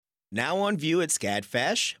Now on view at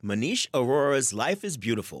SCADFASH, Manish Arora's Life is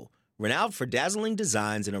Beautiful. Renowned for dazzling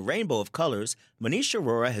designs in a rainbow of colors, Manish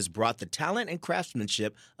Arora has brought the talent and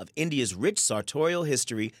craftsmanship of India's rich sartorial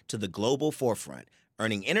history to the global forefront,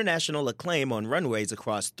 earning international acclaim on runways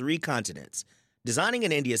across 3 continents. Designing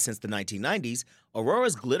in India since the 1990s,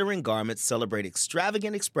 Aurora's glittering garments celebrate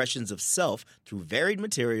extravagant expressions of self through varied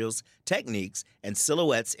materials, techniques, and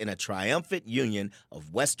silhouettes in a triumphant union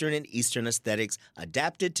of Western and Eastern aesthetics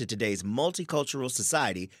adapted to today's multicultural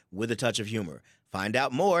society with a touch of humor. Find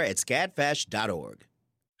out more at scadfash.org.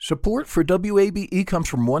 Support for WABE comes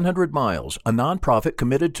from 100 Miles, a nonprofit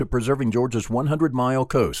committed to preserving Georgia's 100-mile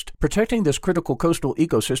coast. Protecting this critical coastal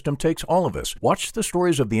ecosystem takes all of us. Watch the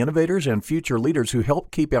stories of the innovators and future leaders who help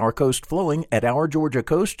keep our coast flowing at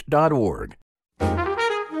OurGeorgiaCoast.org.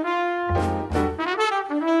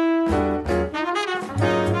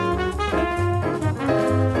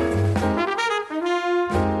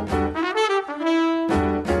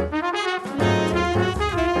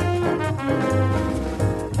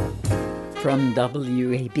 From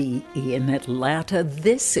WABE in Atlanta,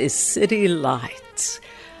 this is City Lights.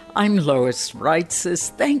 I'm Lois Reitzes.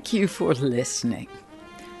 Thank you for listening.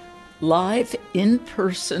 Live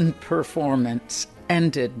in-person performance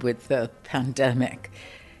ended with the pandemic,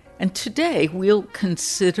 and today we'll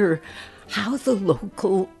consider how the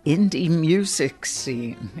local indie music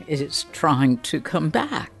scene is trying to come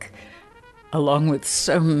back. Along with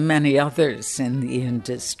so many others in the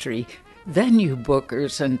industry, venue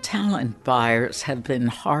bookers and talent buyers have been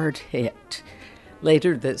hard hit.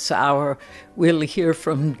 Later this hour, we'll hear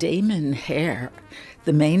from Damon Hare,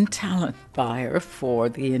 the main talent buyer for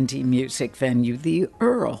the indie music venue, The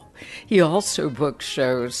Earl. He also books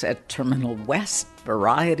shows at Terminal West,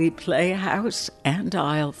 Variety Playhouse, and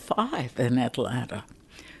Aisle 5 in Atlanta.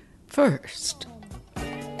 First,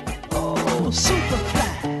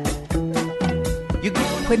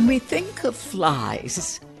 when we think of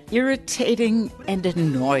flies, irritating and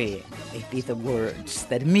annoying may be the words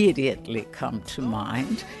that immediately come to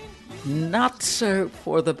mind. Not so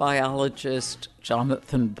for the biologist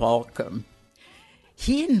Jonathan Balcom.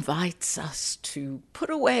 He invites us to put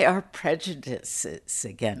away our prejudices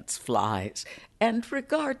against flies and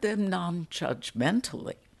regard them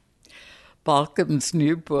non-judgmentally. Balcom's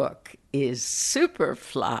new book is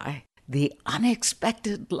Superfly: The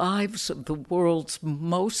Unexpected Lives of the World's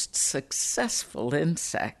Most Successful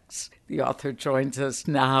Insects. The author joins us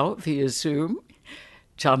now via Zoom.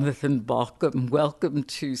 Jonathan Balcom, welcome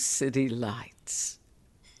to City Lights.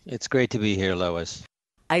 It's great to be here, Lois.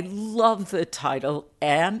 I love the title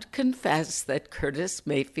and confess that Curtis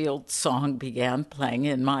Mayfield's song began playing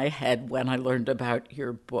in my head when I learned about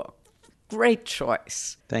your book. Great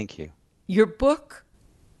choice. Thank you. Your book,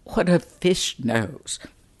 What a Fish Knows,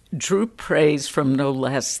 drew praise from no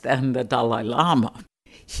less than the Dalai Lama.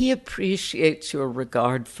 He appreciates your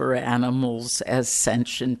regard for animals as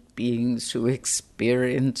sentient beings who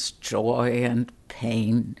experience joy and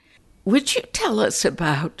pain. Would you tell us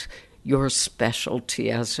about your specialty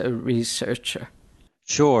as a researcher?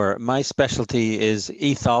 Sure. My specialty is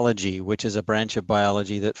ethology, which is a branch of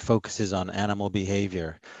biology that focuses on animal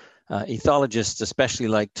behavior. Ethologists especially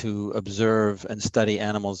like to observe and study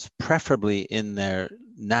animals, preferably in their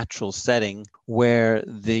natural setting, where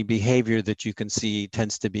the behavior that you can see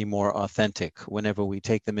tends to be more authentic. Whenever we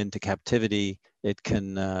take them into captivity, it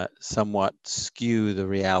can somewhat skew the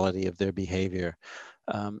reality of their behavior.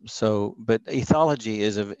 But ethology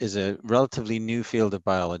is a relatively new field of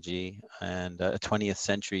biology and a 20th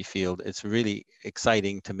century field. It's really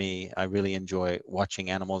exciting to me. I really enjoy watching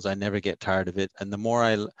animals. I never get tired of it. And the more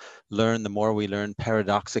I learn, the more we learn,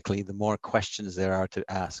 paradoxically, the more questions there are to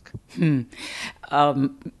ask.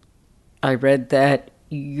 I read that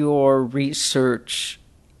your research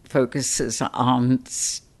focuses on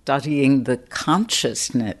studying the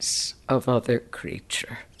consciousness of other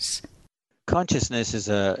creatures. Consciousness is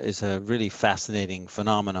a really fascinating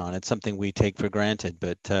phenomenon. It's something we take for granted,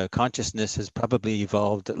 but consciousness has probably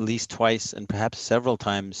evolved at least twice and perhaps several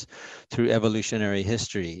times through evolutionary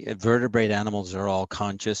history. Vertebrate animals are all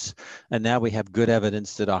conscious, and now we have good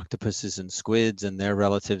evidence that octopuses and squids and their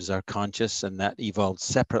relatives are conscious, and that evolved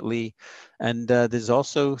separately. And there's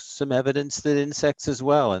also some evidence that insects as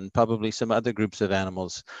well, and probably some other groups of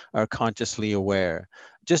animals, are consciously aware.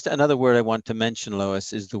 Just another word I want to mention,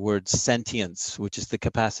 Lois, is the word sentience, which is the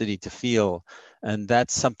capacity to feel. And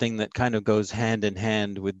that's something that kind of goes hand in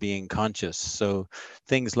hand with being conscious. So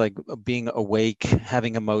things like being awake,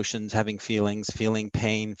 having emotions, having feelings, feeling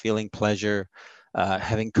pain, feeling pleasure,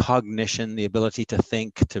 having cognition, the ability to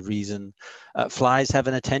think, to reason. Flies have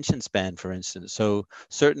an attention span, for instance. So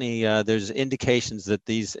certainly there's indications that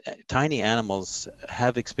these tiny animals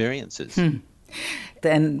have experiences.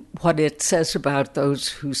 Then what it says about those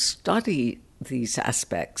who study these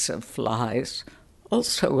aspects of flies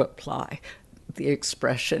also apply. The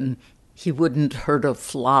expression, "he wouldn't hurt a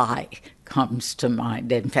fly," comes to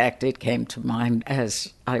mind. In fact, it came to mind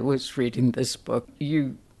as I was reading this book.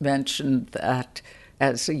 You mentioned that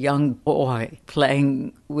as a young boy,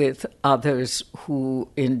 playing with others who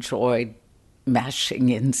enjoyed mashing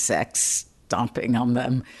insects, stomping on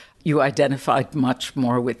them, you identified much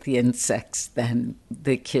more with the insects than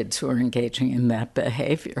the kids who are engaging in that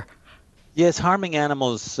behavior. Yes, harming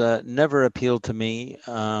animals never appealed to me.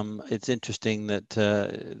 It's interesting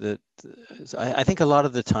that I think a lot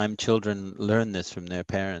of the time children learn this from their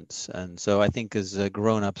parents. And so I think as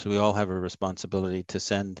grown-ups, we all have a responsibility to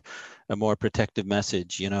send a more protective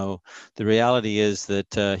message. You know, the reality is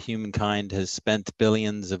that humankind has spent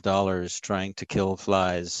billions of dollars trying to kill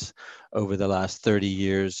flies over the last 30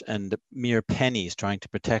 years and mere pennies trying to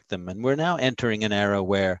protect them. And we're now entering an era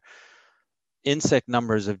where insect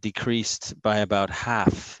numbers have decreased by about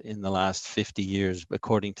half in the last 50 years,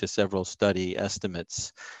 according to several study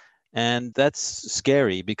estimates. And that's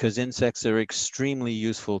scary because insects are extremely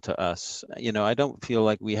useful to us. You know, I don't feel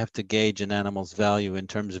like we have to gauge an animal's value in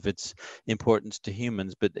terms of its importance to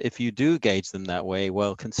humans, but if you do gauge them that way,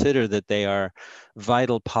 well, consider that they are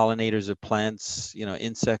vital pollinators of plants. You know,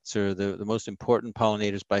 insects are the most important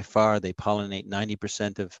pollinators by far. They pollinate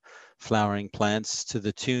 90% of flowering plants to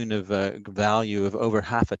the tune of a value of over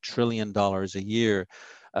 $500 billion a year.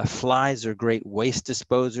 Flies are great waste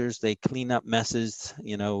disposers. They clean up messes.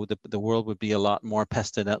 You know, the world would be a lot more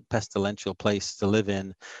pestilential place to live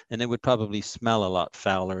in, and it would probably smell a lot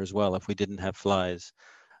fouler as well if we didn't have flies.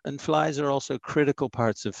 And flies are also critical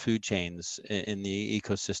parts of food chains in the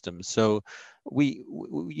ecosystem. So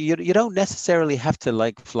you don't necessarily have to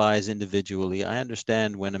like flies individually. I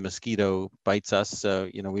understand when a mosquito bites us,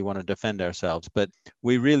 you know, we want to defend ourselves, but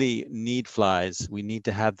we really need flies. We need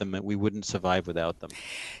to have them, and we wouldn't survive without them.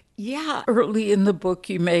 Yeah, early in the book,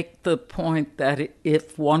 you make the point that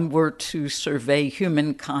if one were to survey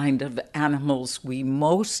humankind of animals we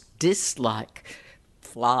most dislike,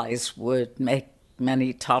 flies would make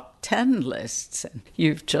many top 10 lists. And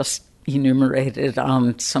you've just enumerated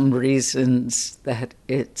on some reasons that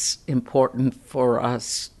it's important for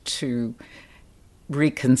us to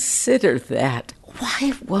reconsider that.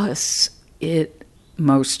 Why was it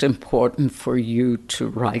most important for you to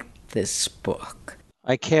write this book?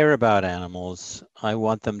 I care about animals. I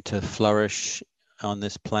want them to flourish on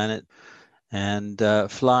this planet. And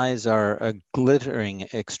flies are a glittering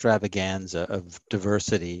extravaganza of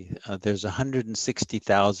diversity. There's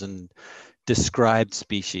 160,000 described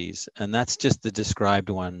species, and that's just the described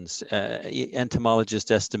ones.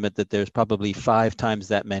 Entomologists estimate that there's probably 5 times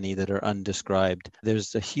that many that are undescribed.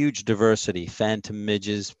 There's a huge diversity: phantom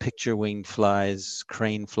midges, picture-winged flies,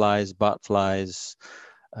 crane flies, bot flies,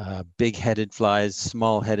 big-headed flies,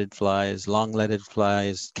 small-headed flies, long-legged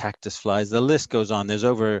flies, cactus flies. The list goes on. There's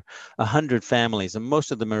over 100 families, and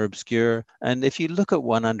most of them are obscure. And if you look at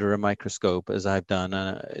one under a microscope, as I've done,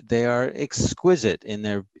 they are exquisite in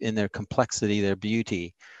their complexity, their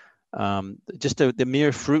beauty. Just the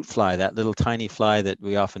mere fruit fly, that little tiny fly that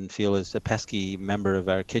we often feel is a pesky member of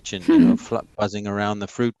our kitchen, you know, buzzing around the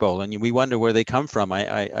fruit bowl, and we wonder where they come from.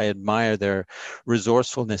 I admire their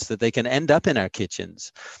resourcefulness that they can end up in our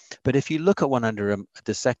kitchens. But if you look at one under a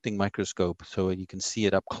dissecting microscope, so you can see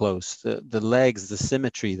it up close, the legs, the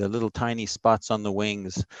symmetry, the little tiny spots on the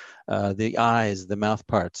wings, the eyes, the mouth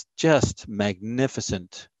parts, just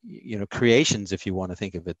magnificent, you know, creations, if you want to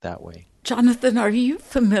think of it that way. Jonathan, are you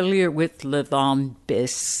familiar with Levon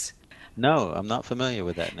Bis? No, I'm not familiar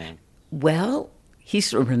with that name. Well,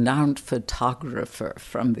 he's a renowned photographer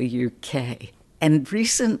from the UK. And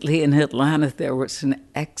recently in Atlanta, there was an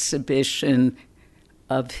exhibition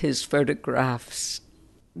of his photographs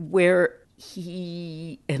where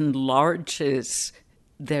he enlarges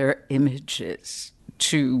their images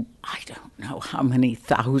to, I don't know how many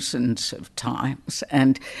thousands of times,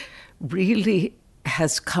 and really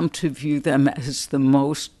has come to view them as the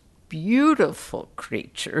most beautiful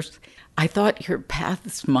creatures. I thought your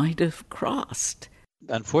paths might have crossed.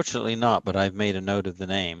 Unfortunately not, but I've made a note of the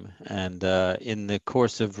name. And in the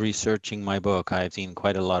course of researching my book, I've seen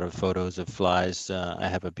quite a lot of photos of flies. I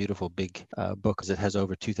have a beautiful big book that has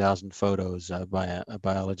over 2,000 photos by a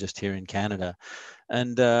biologist here in Canada.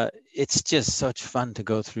 And it's just such fun to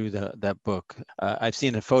go through that book. I've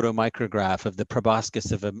seen a photomicrograph of the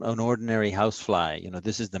proboscis of an ordinary housefly.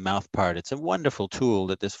 This is the mouth part. It's a wonderful tool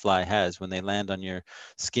that this fly has. When they land on your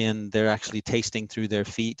skin, they're actually tasting through their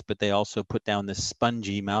feet, but they also put down this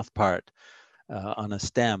spongy mouth part on a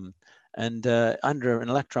stem. And under an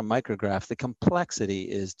electron micrograph, the complexity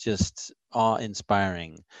is just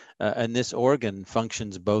awe-inspiring. And this organ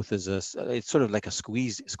functions both as it's sort of like a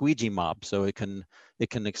squeegee mop, so it can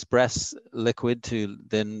express liquid to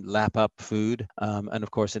then lap up food. And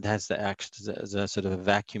of course, it has to act as a sort of a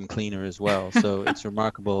vacuum cleaner as well. So it's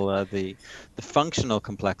remarkable, the functional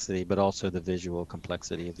complexity, but also the visual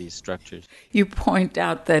complexity of these structures. You point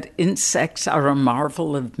out that insects are a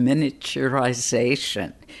marvel of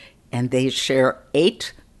miniaturization, and they share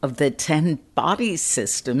 8 of the 10 body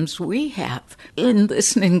systems we have. In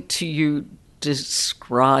listening to you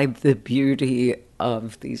describe the beauty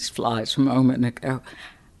of these flies a moment ago,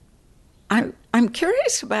 I'm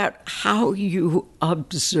curious about how you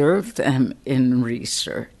observe them in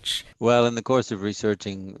research. Well, in the course of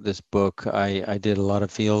researching this book, I did a lot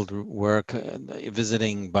of field work,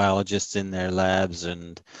 visiting biologists in their labs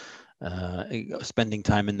and spending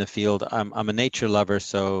time in the field. I'm a nature lover,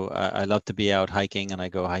 so I love to be out hiking, and I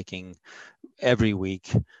go hiking every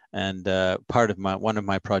week. And one of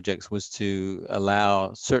my projects was to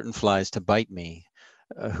allow certain flies to bite me,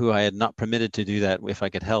 who I had not permitted to do that if I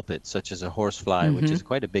could help it, such as a horsefly, which is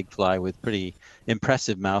quite a big fly with pretty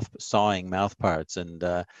impressive sawing mouth parts. And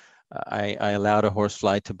I allowed a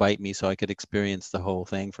horsefly to bite me so I could experience the whole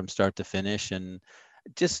thing from start to finish. And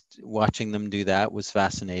just watching them do that was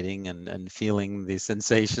fascinating, and feeling the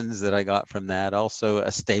sensations that I got from that. Also,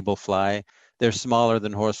 a stable fly. They're smaller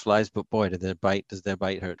than horseflies, but boy, does their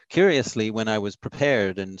bite hurt. Curiously, when I was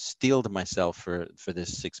prepared and steeled myself for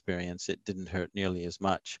this experience, it didn't hurt nearly as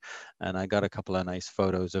much. And I got a couple of nice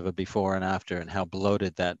photos of a before and after, and how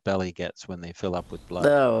bloated that belly gets when they fill up with blood.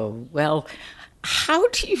 Oh, well, how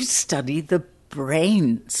do you study the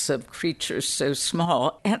brains of creatures so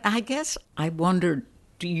small? And I guess I wondered,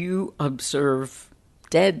 do you observe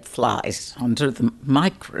dead flies under the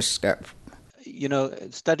microscope?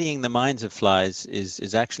 Studying the minds of flies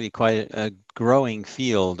is actually quite a growing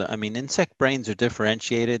field. I mean, insect brains are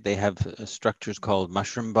differentiated. They have structures called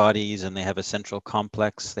mushroom bodies, and they have a central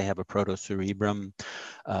complex. They have a protocerebrum.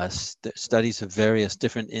 Studies of various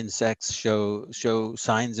different insects show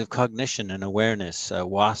signs of cognition and awareness.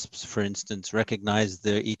 Wasps, for instance, recognize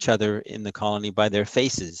each other in the colony by their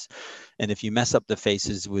faces. And if you mess up the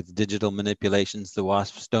faces with digital manipulations, the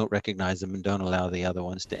wasps don't recognize them and don't allow the other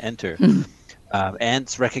ones to enter.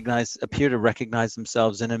 Ants appear to recognize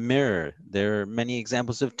themselves in a mirror. There are many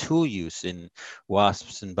examples of tool use in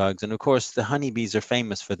wasps and bugs. And of course, the honeybees are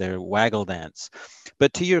famous for their waggle dance.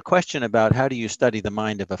 But to your question about how do you study the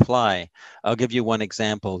mind of a fly, I'll give you one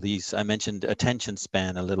example. I mentioned attention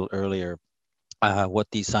span a little earlier. What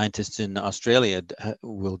these scientists in Australia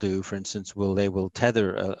will do, for instance, they will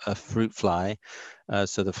tether a fruit fly.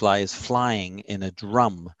 So the fly is flying in a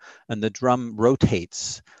drum, and the drum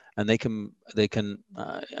rotates. And they can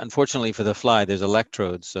unfortunately for the fly, there's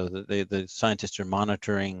electrodes, so that the scientists are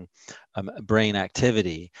monitoring brain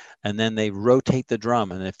activity, and then they rotate the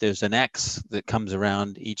drum. And if there's an X that comes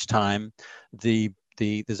around each time,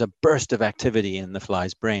 there's a burst of activity in the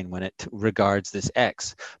fly's brain when it regards this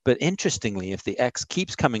X. But interestingly, if the X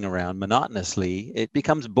keeps coming around monotonously, it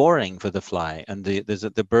becomes boring for the fly, and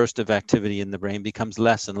the burst of activity in the brain becomes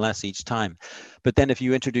less and less each time. But then if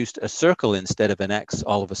you introduced a circle instead of an X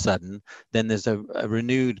all of a sudden, then there's a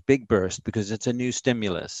renewed big burst because it's a new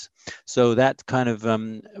stimulus. So that kind of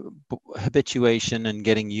habituation and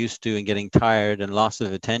getting used to and getting tired and loss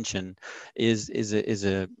of attention is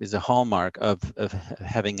a hallmark of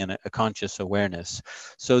having a conscious awareness.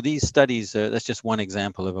 So these studies, that's just one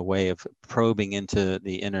example of a way of probing into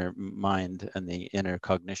the inner mind and the inner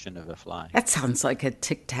cognition of a fly. That sounds like a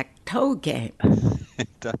tic-tac-toe game. It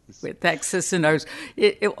does. With X's and O's.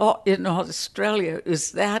 In Australia,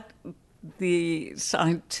 is that the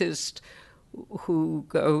scientist who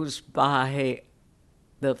goes by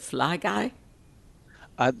the fly guy?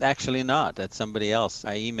 Actually not. That's somebody else.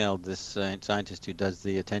 I emailed this scientist who does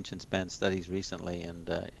the attention span studies recently,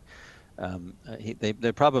 and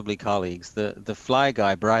they're probably colleagues. The fly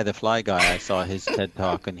guy, Bry the fly guy, I saw his TED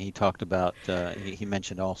talk, and he talked about, he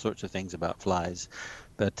mentioned all sorts of things about flies.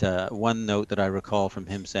 But one note that I recall from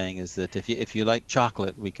him saying is that if you like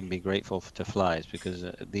chocolate, we can be grateful to flies, because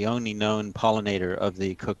the only known pollinator of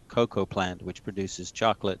the cocoa plant, which produces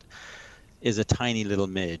chocolate, is a tiny little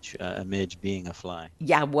midge, a midge being a fly.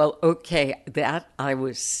 Yeah, well, okay, that I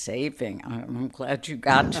was saving. I'm glad you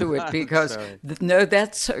got to it because, Sorry. no,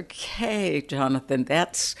 that's okay, Jonathan.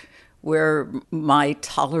 That's where my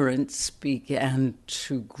tolerance began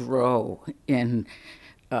to grow in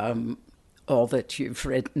all that you've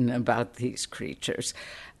written about these creatures.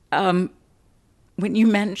 When you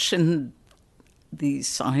mentioned the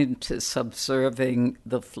scientists observing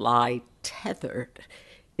the fly tethered,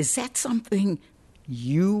 is that something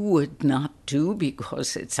you would not do?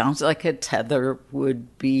 Because it sounds like a tether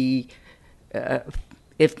would be,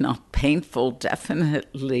 if not painful,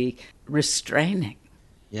 definitely restraining.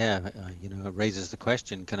 Yeah, it raises the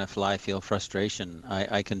question, can a fly feel frustration?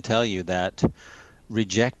 I can tell you that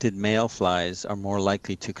rejected male flies are more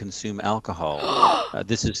likely to consume alcohol.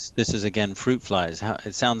 This is again fruit flies.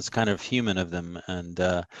 It sounds kind of human of them,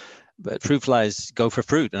 but fruit flies go for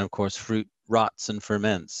fruit, and of course fruit rots and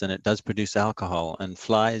ferments, and it does produce alcohol. And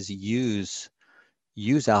flies use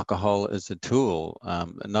alcohol as a tool.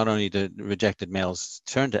 Not only do rejected males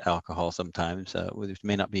turn to alcohol sometimes, which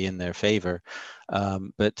may not be in their favor,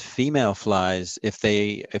 but female flies, if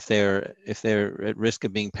they're at risk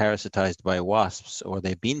of being parasitized by wasps, or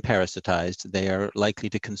they've been parasitized, they are likely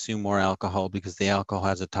to consume more alcohol because the alcohol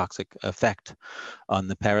has a toxic effect on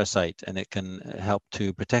the parasite, and it can help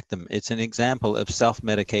to protect them. It's an example of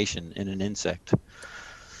self-medication in an insect.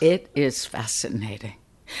 It is fascinating.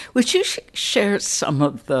 Would you share some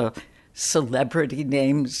of the celebrity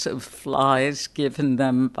names of flies given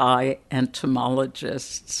them by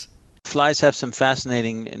entomologists? Flies have some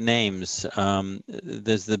fascinating names.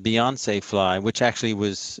 There's the Beyonce fly, which actually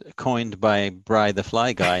was coined by Bry the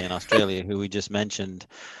Fly Guy in Australia, who we just mentioned.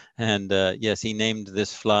 And yes, he named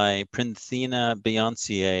this fly Prynthena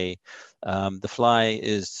beyonceae. The fly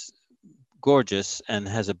is gorgeous and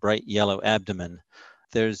has a bright yellow abdomen.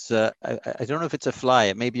 There's, I don't know if it's a fly,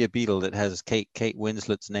 it may be a beetle that has Kate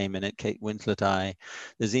Winslet's name in it, Kate Winslet eye.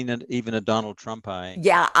 There's even a Donald Trump eye.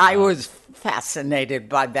 Yeah, I was fascinated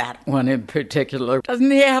by that one in particular.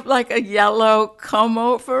 Doesn't he have like a yellow comb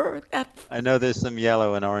over? I know there's some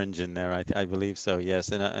yellow and orange in there. I believe so, yes.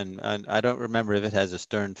 And I don't remember if it has a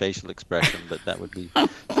stern facial expression, but that would be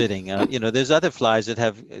fitting. There's other flies that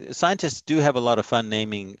have, scientists do have a lot of fun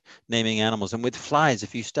naming animals. And with flies,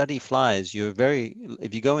 if you study flies,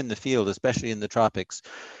 if you go in the field, especially in the tropics,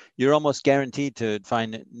 you're almost guaranteed to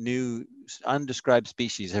find new undescribed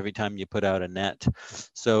species every time you put out a net.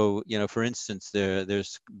 So, for instance,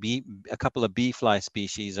 there's a couple of bee fly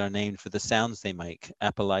species are named for the sounds they make: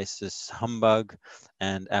 Apolysis humbug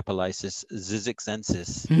and Apolysis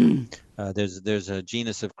zizixensis. There's a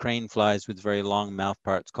genus of crane flies with very long mouth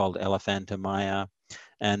parts called Elephantomya.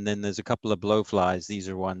 And then there's a couple of blowflies. These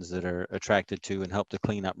are ones that are attracted to and help to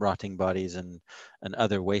clean up rotting bodies and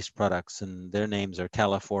other waste products. And their names are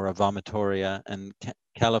Calophora vomitoria and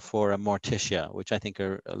Calophora morticia, which I think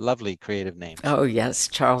are lovely creative names. Oh, yes,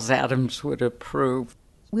 Charles Addams would approve.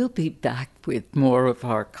 We'll be back with more of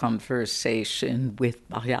our conversation with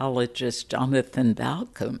biologist Jonathan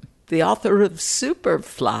Balcombe, the author of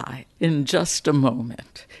Superfly, in just a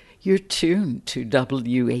moment. You're tuned to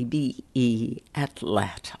WABE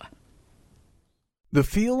Atlanta. The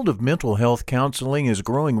field of mental health counseling is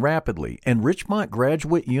growing rapidly, and Richmont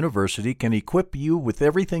Graduate University can equip you with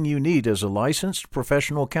everything you need as a licensed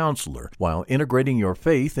professional counselor while integrating your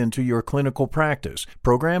faith into your clinical practice.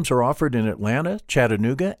 Programs are offered in Atlanta,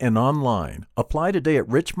 Chattanooga, and online. Apply today at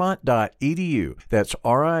richmont.edu. That's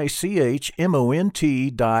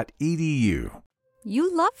RICHMONT.edu.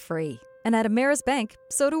 You love free. And at Ameris Bank,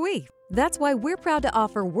 so do we. That's why we're proud to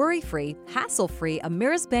offer worry-free, hassle-free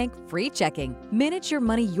Ameris Bank free checking. Manage your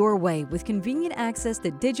money your way with convenient access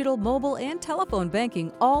to digital, mobile, and telephone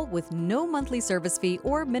banking, all with no monthly service fee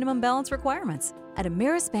or minimum balance requirements. At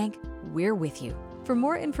Ameris Bank, we're with you. For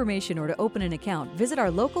more information or to open an account, visit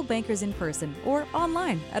our local bankers in person or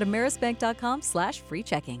online at amerisbank.com/free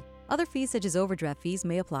checking. Other fees such as overdraft fees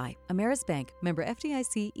may apply. Ameris Bank, member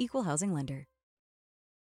FDIC, equal housing lender.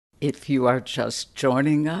 If you are just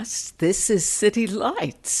joining us, this is City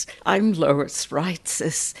Lights. I'm Lois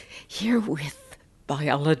Reitzes, here with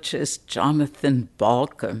biologist Jonathan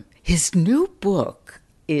Balcombe. His new book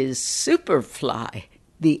is Superfly,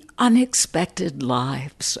 The Unexpected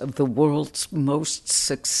Lives of the World's Most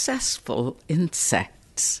Successful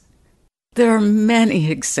Insects. There are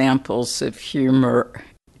many examples of humor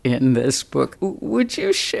in this book. Would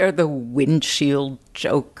you share the windshield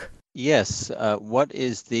joke? Yes. What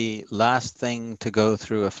is the last thing to go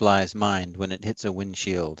through a fly's mind when it hits a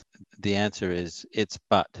windshield? The answer is its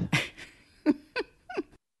butt.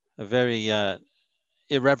 A very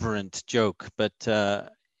irreverent joke, but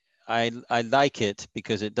I like it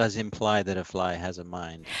because it does imply that a fly has a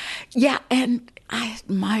mind. Yeah, and I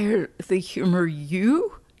admire the humor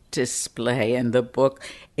you display in the book.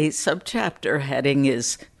 A subchapter heading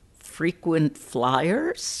is Frequent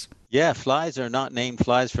Flyers. Yeah, flies are not named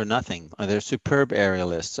flies for nothing. They're superb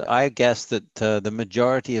aerialists. I guess that the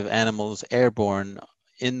majority of animals airborne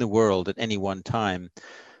in the world at any one time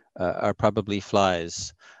are probably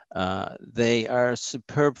flies. They are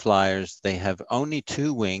superb flyers. They have only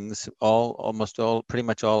 2 wings. Pretty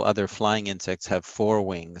much all other flying insects have 4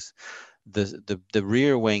 wings. The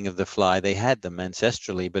rear wing of the fly, they had them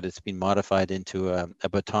ancestrally, but it's been modified into a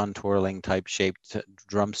baton twirling type shaped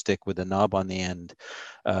drumstick with a knob on the end,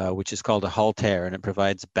 which is called a haltere, and it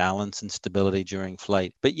provides balance and stability during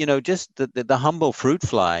flight. But just the humble fruit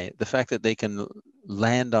fly, the fact that they can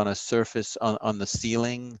land on a surface on the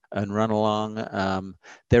ceiling and run along.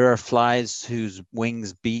 There are flies whose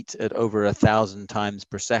wings beat at over 1,000 times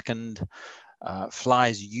per second.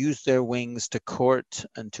 Flies use their wings to court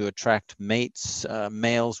and to attract mates.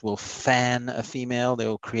 Males will fan a female. They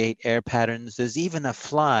will create air patterns. There's even a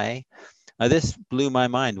fly. This blew my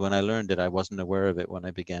mind when I learned it. I wasn't aware of it when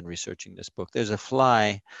I began researching this book. There's a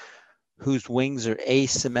fly whose wings are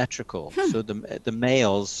asymmetrical. So the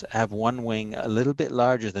males have one wing a little bit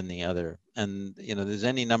larger than the other. And there's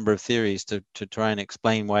any number of theories to try and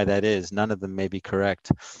explain why that is. None of them may be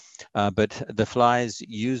correct. But the flies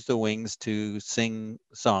use the wings to sing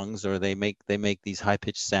songs, or they make these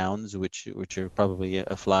high-pitched sounds, which are probably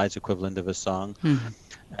a fly's equivalent of a song.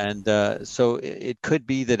 And so it could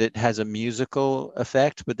be that it has a musical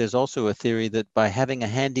effect, but there's also a theory that by having a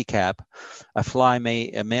handicap, a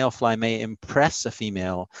male fly may impress a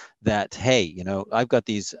female that, hey, I've got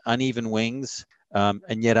these uneven wings,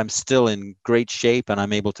 and yet I'm still in great shape and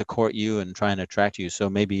I'm able to court you and try and attract you. So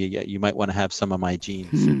maybe you might want to have some of my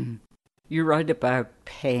genes. You write about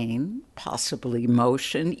pain, possibly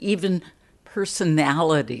emotion, even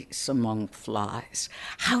personalities among flies.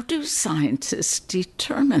 How do scientists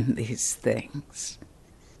determine these things?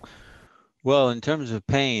 Well, in terms of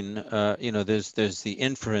pain, there's the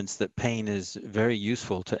inference that pain is very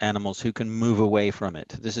useful to animals who can move away from it.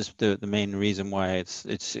 This is the main reason why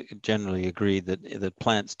it's generally agreed that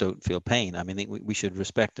plants don't feel pain. I mean, we should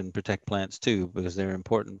respect and protect plants too, because they're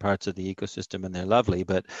important parts of the ecosystem and they're lovely.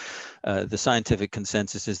 But the scientific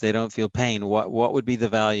consensus is they don't feel pain. What would be the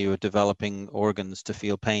value of developing organs to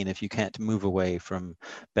feel pain if you can't move away from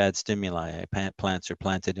bad stimuli? Plants are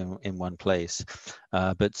planted in one place.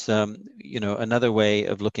 But another way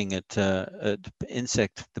of looking at the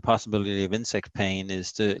possibility of insect pain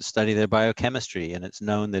is to study their biochemistry. And it's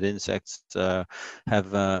known that insects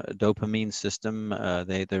have a dopamine system.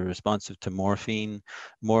 They're responsive to morphine.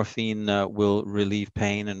 Morphine will relieve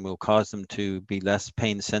pain and will cause them to be less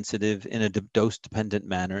pain sensitive in a dose-dependent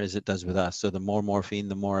manner, as it does with us. So the more morphine,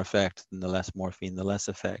 the more effect, and the less morphine, the less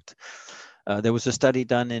effect. There was a study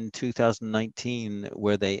done in 2019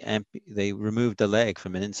 where they removed a leg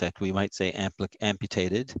from an insect, we might say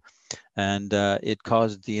amputated, and it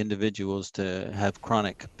caused the individuals to have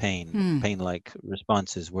chronic pain-like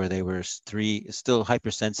responses, where they were still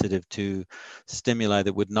hypersensitive to stimuli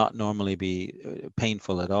that would not normally be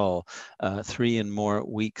painful at all, 3 and more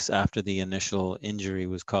weeks after the initial injury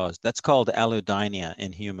was caused. That's called allodynia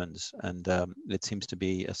in humans, and it seems to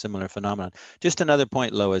be a similar phenomenon. Just another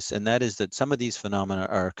point, Lois, and that is that some of these phenomena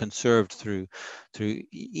are conserved through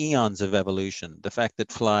eons of evolution. The fact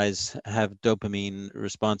that flies have dopamine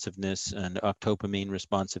responsiveness and octopamine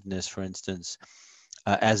responsiveness, for instance,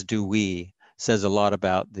 as do we, says a lot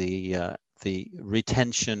about the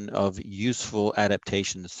retention of useful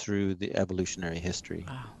adaptations through the evolutionary history.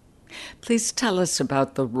 Wow. Please tell us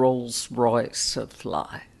about the Rolls-Royce of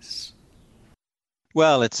flies.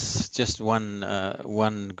 Well, it's just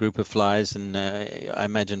one group of flies, and I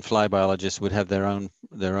imagine fly biologists would have their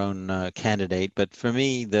own candidate. But for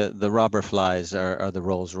me, the robber flies are the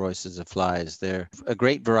Rolls Royces of flies. They're a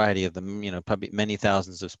great variety of them, probably many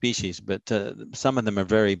thousands of species, but some of them are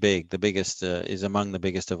very big. The biggest is among the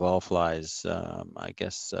biggest of all flies, I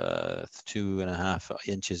guess 2.5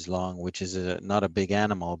 inches long, which is not a big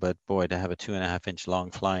animal, but boy, to have a 2.5 inch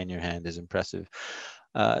long fly in your hand is impressive.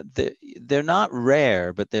 They're not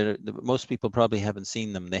rare, but most people probably haven't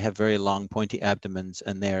seen them. They have very long, pointy abdomens,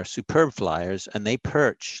 and they're superb flyers, and they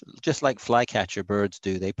perch just like flycatcher birds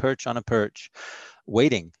do. They perch on a perch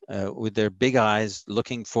waiting with their big eyes,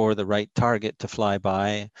 looking for the right target to fly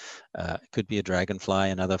by. It could be a dragonfly,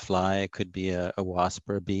 another fly, it could be a wasp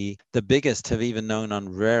or a bee. The biggest have even known on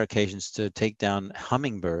rare occasions to take down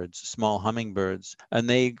hummingbirds, small hummingbirds, and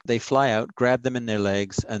they fly out, grab them in their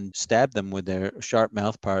legs, and stab them with their sharp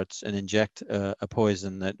mouth parts and inject a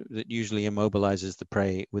poison that usually immobilizes the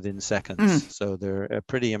prey within seconds. So they're a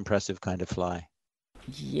pretty impressive kind of fly.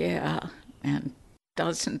 Yeah, and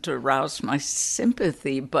doesn't arouse my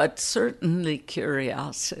sympathy, but certainly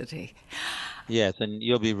curiosity. Yes, and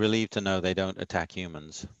you'll be relieved to know they don't attack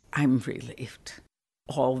humans. I'm relieved,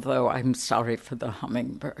 although I'm sorry for the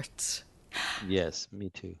hummingbirds. Yes, me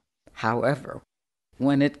too. However,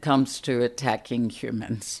 when it comes to attacking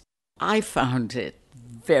humans, I found it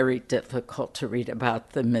very difficult to read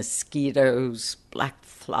about the mosquitoes, black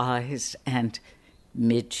flies, and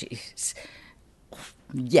midges.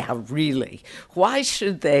 Yeah, really. Why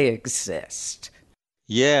should they exist?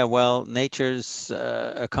 Yeah, well, nature's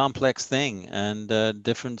a complex thing, and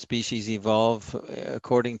different species evolve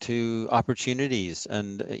according to opportunities.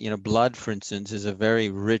 And, blood, for instance, is a very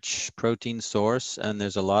rich protein source, and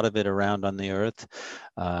there's a lot of it around on the earth.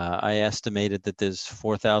 I estimated that there's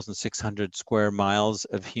 4,600 square miles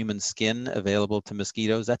of human skin available to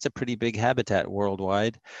mosquitoes. That's a pretty big habitat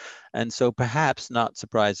worldwide. And so perhaps not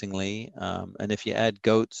surprisingly, and if you add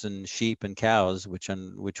goats and sheep and cows,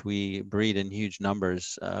 which we breed in huge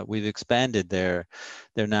numbers, we've expanded their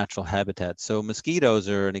natural habitat. So mosquitoes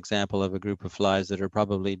are an example of a group of flies that are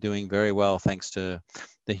probably doing very well thanks to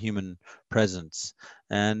the human presence.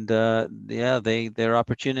 And they're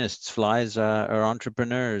opportunists. Flies are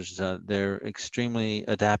entrepreneurs. They're extremely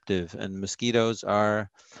adaptive, and mosquitoes are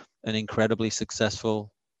an incredibly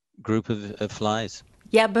successful group of flies.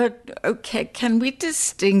 Yeah, but okay, can we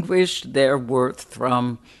distinguish their worth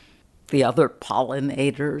from the other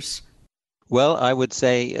pollinators? Well, I would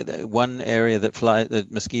say one area that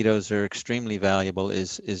mosquitoes are extremely valuable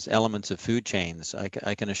is elements of food chains. I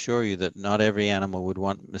can assure you that not every animal would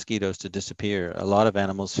want mosquitoes to disappear. A lot of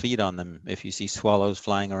animals feed on them. If you see swallows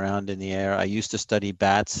flying around in the air, I used to study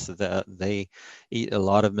bats. They eat a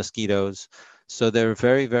lot of mosquitoes. So they're a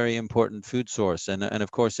very, very important food source. And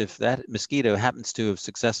of course, if that mosquito happens to have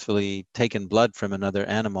successfully taken blood from another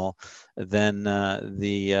animal, then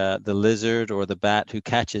the lizard or the bat who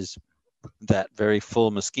catches that very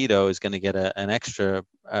full mosquito is going to get an extra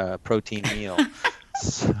protein meal.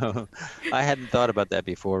 So I hadn't thought about that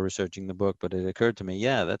before researching the book, but it occurred to me,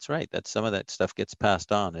 yeah, that's right. That some of that stuff gets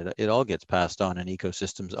passed on. It all gets passed on in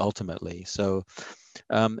ecosystems ultimately. So,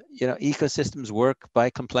 ecosystems work by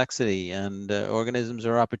complexity, and organisms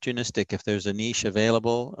are opportunistic. If there's a niche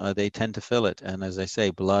available, they tend to fill it. And as I say,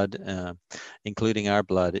 blood, including our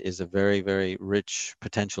blood, is a very, very rich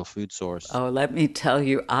potential food source. Oh, let me tell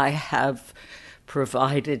you, I have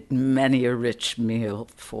provided many a rich meal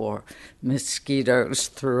for mosquitoes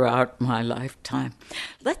throughout my lifetime.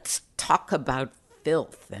 Let's talk about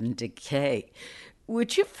filth and decay.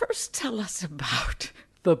 Would you first tell us about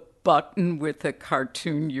the button with a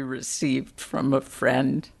cartoon you received from a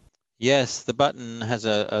friend? Yes, the button has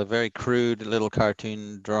a very crude little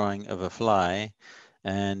cartoon drawing of a fly.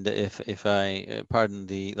 And if I pardon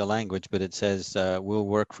the language, but it says, we'll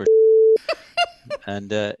work for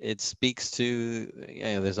and it speaks to,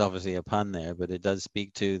 there's obviously a pun there, but it does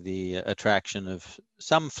speak to the attraction of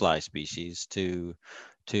some fly species to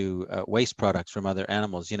waste products from other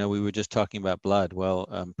animals. We were just talking about blood.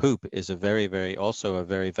 Well, poop is also a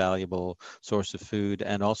very valuable source of food,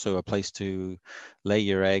 and also a place to lay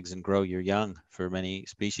your eggs and grow your young for many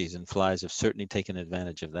species, and flies have certainly taken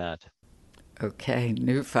advantage of that. Okay,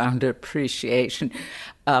 newfound appreciation.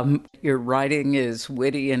 Your writing is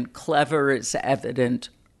witty and clever, is evident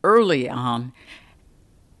early on.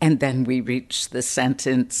 And then we reach the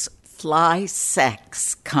sentence, fly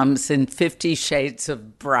sex comes in 50 shades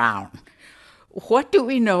of brown. What do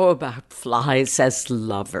we know about flies as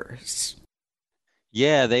lovers?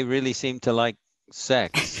 Yeah, they really seem to like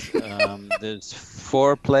sex. There's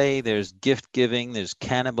foreplay, there's gift giving, there's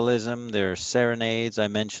cannibalism, there are serenades. I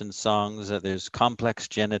mentioned songs. There's complex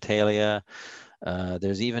genitalia.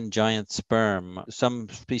 There's even giant sperm. Some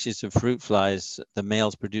species of fruit flies, the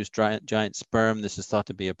males produce giant sperm. This is thought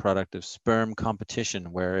to be a product of sperm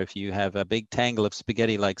competition, where if you have a big tangle of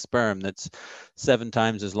spaghetti-like sperm that's 7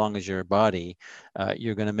 times as long as your body,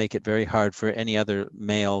 you're going to make it very hard for any other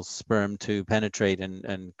male sperm to penetrate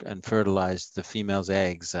and fertilize the female's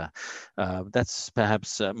eggs. That's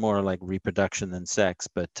perhaps more like reproduction than sex.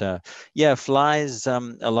 But flies,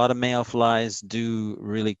 a lot of male flies do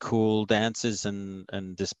really cool dances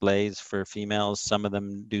and displays for females. Some of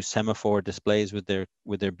them do semaphore displays with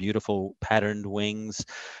their beautiful patterned wings.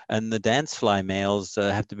 And the dance fly males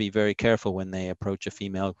have to be very careful when they approach a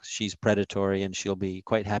female. She's predatory, and she'll be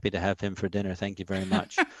quite happy to have him for dinner. Thank you very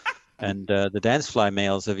much. And the dancefly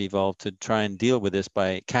males have evolved to try and deal with this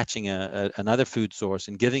by catching another food source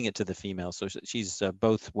and giving it to the female. So she's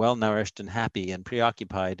both well-nourished and happy and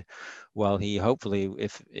preoccupied, while he hopefully,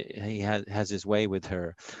 if he has his way with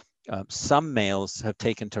her. Some males have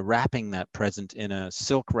taken to wrapping that present in a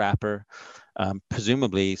silk wrapper,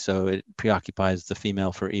 presumably so it preoccupies the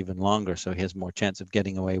female for even longer, so he has more chance of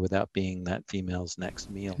getting away without being that female's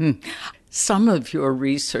next meal. Some of your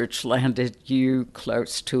research landed you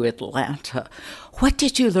close to Atlanta. What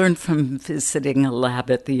did you learn from visiting a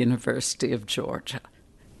lab at the University of Georgia?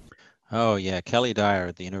 Oh, yeah. Kelly Dyer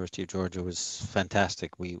at the University of Georgia was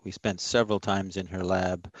fantastic. We spent several times in her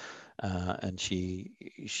lab, and she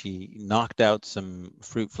knocked out some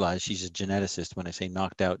fruit flies. She's a geneticist. When I say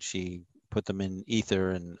knocked out, she put them in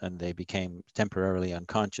ether and they became temporarily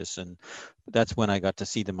unconscious. And that's when I got to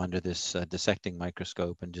see them under this dissecting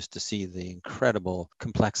microscope, and just to see the incredible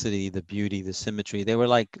complexity, the beauty, the symmetry. They were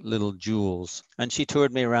like little jewels. And she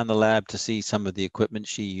toured me around the lab to see some of the equipment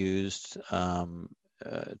she used,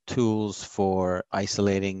 tools for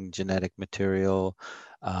isolating genetic material,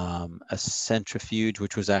 a centrifuge,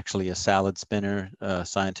 which was actually a salad spinner.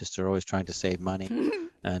 Scientists are always trying to save money.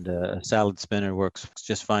 And a salad spinner works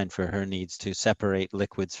just fine for her needs to separate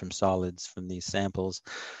liquids from solids from these samples.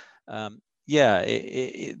 One of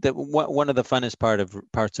the funnest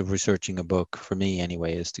parts of researching a book, for me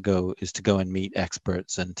anyway, is to go and meet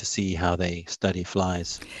experts and to see how they study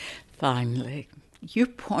flies. Finally, you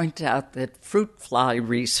point out that fruit fly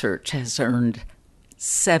research has earned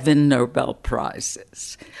 7 Nobel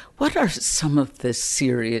Prizes. What are some of the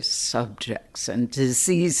serious subjects and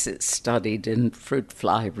diseases studied in fruit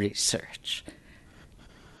fly research?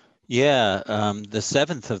 Yeah, the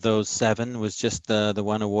 7th of those 7 was just the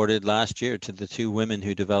one awarded last year to the 2 women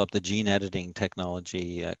who developed the gene editing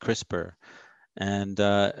technology, CRISPR. And,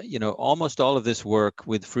 almost all of this work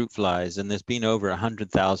with fruit flies, and there's been over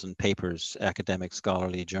 100,000 papers, academic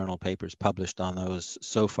scholarly journal papers published on those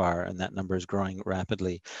so far, and that number is growing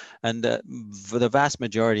rapidly. And for the vast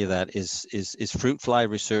majority of that is fruit fly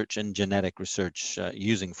research and genetic research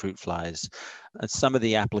using fruit flies. Some of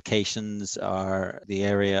the applications are the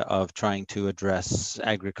area of trying to address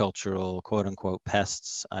agricultural, quote unquote,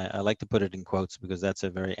 pests. I like to put it in quotes because that's a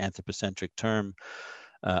very anthropocentric term.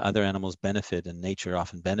 Other animals benefit, and nature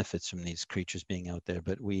often benefits from these creatures being out there,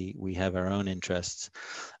 but we have our own interests.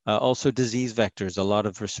 Also disease vectors. A lot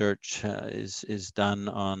of research is done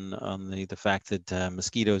on the fact that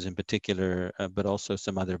mosquitoes in particular, but also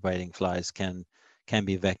some other biting flies can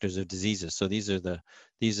be vectors of diseases. So these are the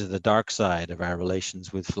dark side of our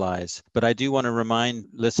relations with flies. But I do want to remind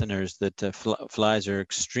listeners that flies are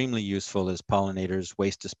extremely useful as pollinators,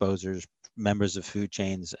 waste disposers, members of food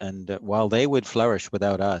chains, and while they would flourish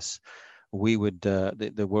without us, we would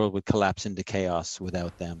the world would collapse into chaos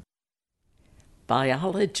without them.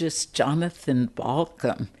 Biologist Jonathan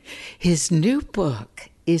Balcombe. His new book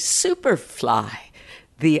is Superfly: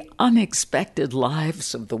 The Unexpected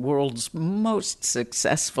Lives of the World's Most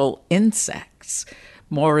Successful Insects.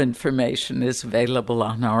 More information is available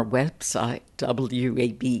on our website,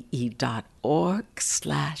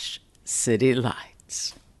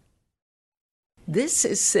 wabe.org/citylights. This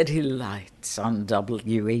is City Lights on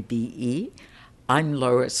WABE. I'm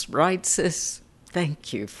Lois Reitzes.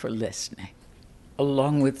 Thank you for listening.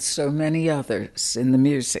 Along with so many others in the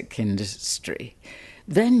music industry,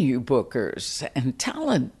 venue bookers and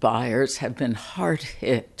talent buyers have been hard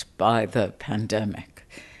hit by the pandemic.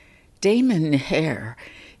 Damon Hare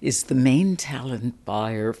is the main talent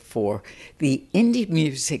buyer for the indie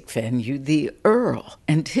music venue, The Earl,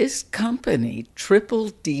 and his company, Triple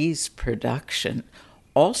D's Production,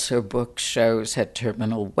 also books shows at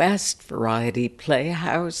Terminal West, Variety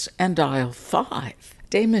Playhouse, and Aisle 5.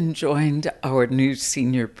 Damon joined our new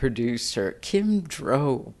senior producer, Kim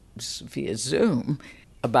Drobes, via Zoom,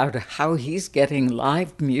 about how he's getting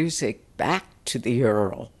live music back to The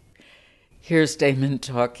Earl. Here's Damon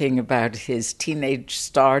talking about his teenage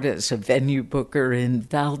start as a venue booker in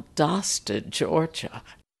Valdosta, Georgia.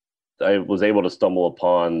 I was able to stumble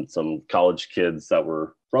upon some college kids that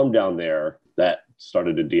were from down there that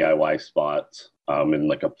started a DIY spot in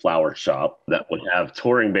like a flower shop that would have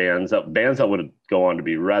touring bands that would go on to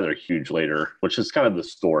be rather huge later, which is kind of the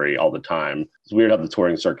story all the time. It's weird how the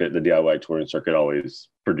DIY touring circuit always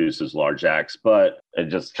produces large acts, but it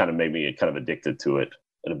just kind of made me kind of addicted to it.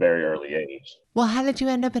 at a very early age. Well, how did you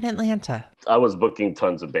end up in Atlanta? I was booking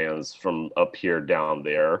tons of bands from up here down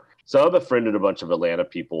there. So I befriended a bunch of Atlanta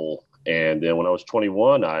people. And then when I was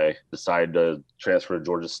 21, I decided to transfer to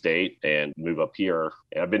Georgia State and move up here.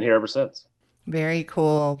 And I've been here ever since. Very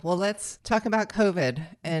cool. Well, let's talk about COVID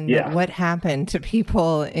and Yeah. what happened to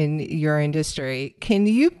people in your industry. Can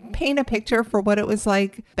you paint a picture for what it was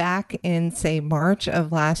like back in, say, March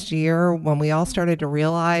of last year when we all started to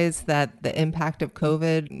realize that the impact of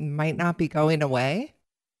COVID might not be going away?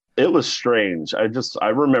 It was strange. I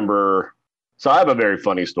remember, so I have a very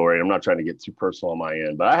funny story. I'm not trying to get too personal on my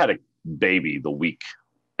end, but I had a baby the week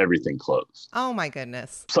everything closed. Oh, my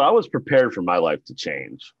goodness. So I was prepared for my life to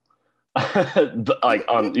change. Like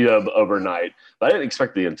on overnight, but I didn't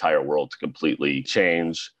expect the entire world to completely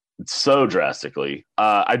change so drastically.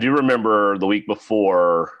 I do remember the week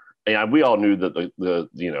before, and we all knew that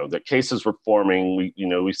the cases were forming.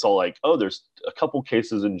 We saw like, oh, there's a couple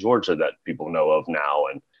cases in Georgia that people know of now,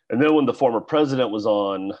 and then when the former president was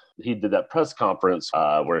on, he did that press conference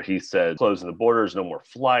where he said closing the borders, no more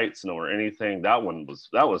flights, no more anything. That was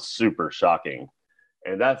super shocking,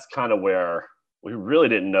 and that's kind of where we really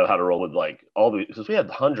didn't know how to roll with like because we had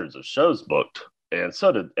hundreds of shows booked, and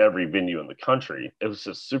so did every venue in the country. It was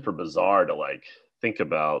just super bizarre to like think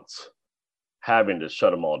about having to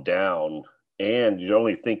shut them all down. And you're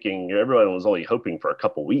only thinking, everyone was only hoping for a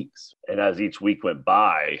couple weeks. And as each week went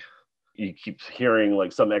by, you keep hearing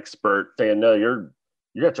like some expert saying, no, you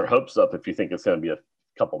got your hopes up if you think it's going to be a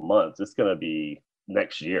couple months. It's going to be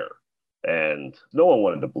next year. And no one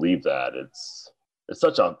wanted to believe that. It's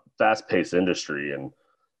such a fast-paced industry. And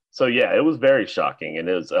so, yeah, it was very shocking. And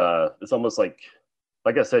it's almost like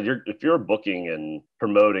I said, if you're booking and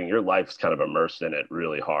promoting, your life's kind of immersed in it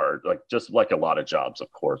really hard. Like just like a lot of jobs, of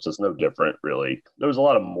course, it's no different really. There was a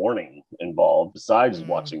lot of mourning involved besides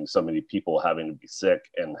watching so many people having to be sick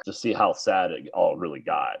and to see how sad it all really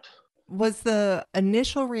got. Was the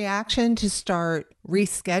initial reaction to start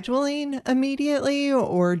rescheduling immediately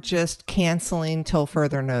or just canceling till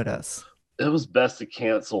further notice? It was best to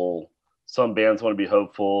cancel. Some bands want to be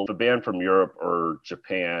hopeful. The band from Europe or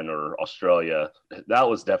Japan or Australia, that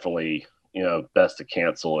was definitely, best to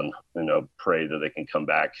cancel and, pray that they can come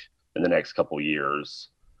back in the next couple of years.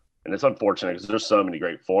 And it's unfortunate because there's so many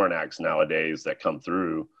great foreign acts nowadays that come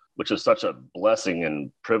through, which is such a blessing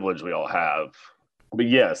and privilege we all have. But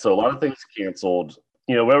yeah, so a lot of things canceled.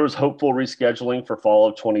 There was hopeful rescheduling for fall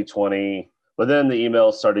of 2020. But then the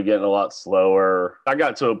emails started getting a lot slower. I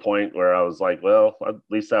got to a point where I was like, well, at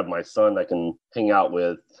least I have my son I can hang out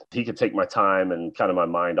with. He could take my time and kind of my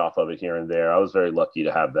mind off of it here and there. I was very lucky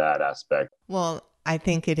to have that aspect. Well, I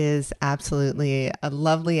think it is absolutely a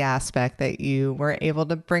lovely aspect that you were able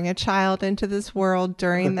to bring a child into this world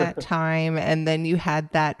during that time. And then you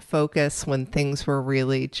had that focus when things were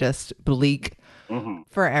really just bleak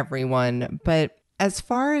for everyone. But as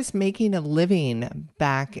far as making a living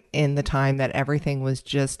back in the time that everything was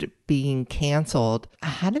just being canceled,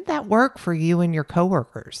 how did that work for you and your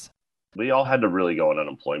coworkers? We all had to really go on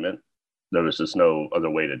unemployment. There was just no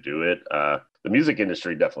other way to do it. The music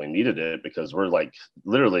industry definitely needed it because we're like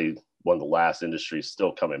literally one of the last industries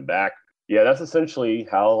still coming back. Yeah, that's essentially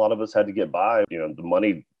how a lot of us had to get by. The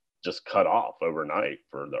money just cut off overnight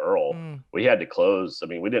for the Earl. We had to close. I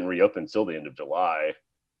mean, we didn't reopen until the end of July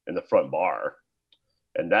in the front bar.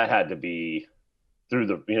 And that had to be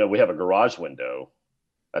through we have a garage window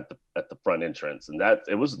at the front entrance. And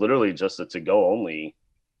it was literally just a to-go only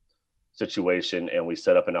situation. And we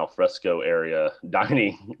set up an alfresco area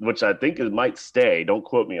dining, which I think might stay. Don't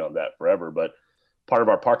quote me on that forever. But part of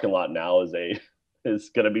our parking lot now is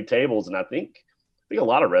going to be tables. And I think a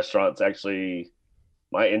lot of restaurants actually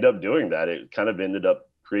might end up doing that. It kind of ended up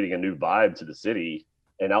creating a new vibe to the city.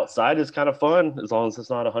 And outside is kind of fun as long as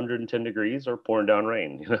it's not 110 degrees or pouring down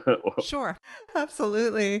rain. Sure.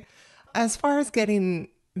 Absolutely. As far as getting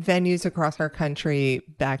venues across our country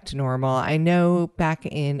back to normal, I know back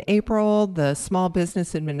in April, the Small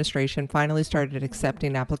Business Administration finally started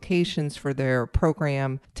accepting applications for their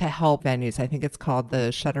program to help venues. I think it's called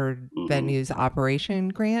the Shuttered Venues Operation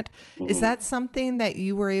Grant. Is that something that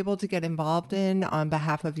you were able to get involved in on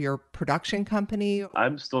behalf of your production company?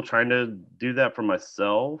 I'm still trying to do that for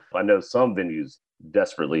myself. I know some venues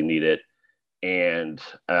desperately need it. And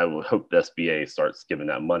I would hope the SBA starts giving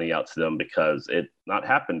that money out to them because it's not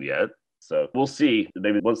happened yet. So we'll see.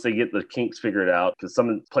 Maybe once they get the kinks figured out, because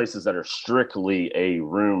some places that are strictly a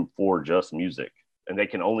room for just music and they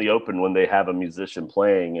can only open when they have a musician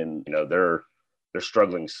playing, and they're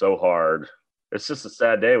struggling so hard. It's just a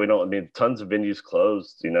sad day. Tons of venues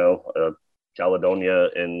closed. Caledonia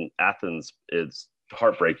and Athens is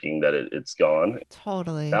heartbreaking that it's gone.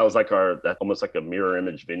 Totally. That was like that's almost like a mirror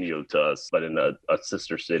image venue to us, but in a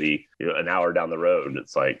sister city, an hour down the road.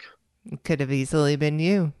 It's like, it could have easily been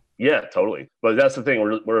you. Yeah, totally. But that's the thing.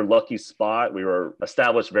 We're a lucky spot. We were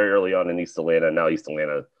established very early on in East Atlanta. Now East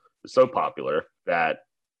Atlanta is so popular that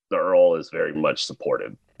the Earl is very much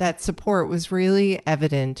supported. That support was really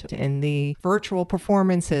evident in the virtual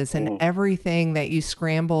performances and everything that you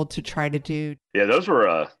scrambled to try to do. Yeah, those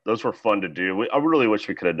were fun to do. I really wish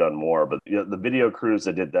we could have done more, but the video crews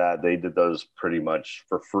that did that, they did those pretty much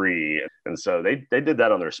for free. And so they did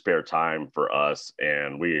that on their spare time for us.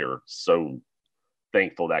 And we are so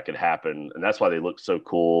thankful that could happen. And that's why they look so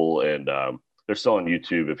cool. And they're still on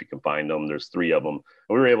YouTube if you can find them. There's 3 of them.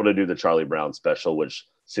 And we were able to do the Charlie Brown special, which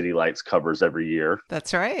City Lights covers every year.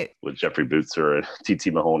 That's right. With Jeffrey Bootser and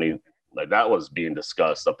T.T. Mahoney. Like, that was being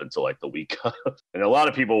discussed up until like the week of. And a lot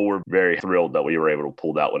of people were very thrilled that we were able to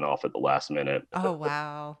pull that one off at the last minute. Oh,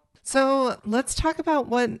 wow. So let's talk about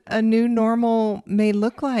what a new normal may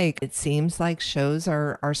look like. It seems like shows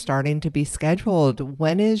are starting to be scheduled.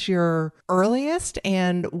 When is your earliest,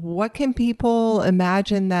 and what can people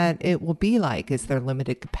imagine that it will be like? Is there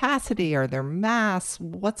limited capacity? Are there masks?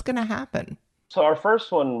 What's going to happen? So our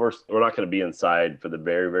first one, we're not going to be inside for the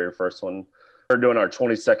very, very first one. We're doing our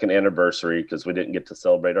 22nd anniversary because we didn't get to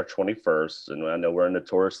celebrate our 21st. And I know we're a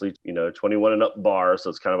notoriously, 21 and up bar. So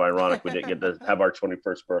it's kind of ironic we didn't get to have our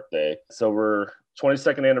 21st birthday. So we're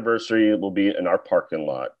 22nd anniversary will be in our parking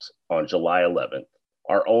lot on July 11th.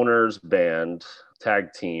 Our owner's band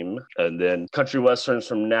tag team, and then country westerns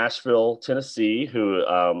from Nashville, Tennessee, who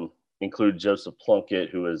include Joseph Plunkett,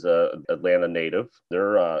 who is an Atlanta native.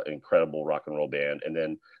 They're an incredible rock and roll band. And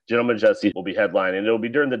then Gentleman Jesse will be headlining. It'll be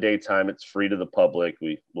during the daytime. It's free to the public.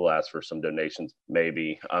 We will ask for some donations,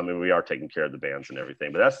 maybe. I mean, we are taking care of the bands and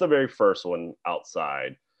everything. But that's the very first one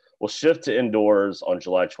outside. We'll shift to indoors on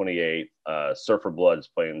July 28th. Surfer Blood's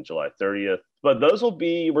playing July 30th. But those will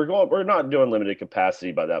be, we're not doing limited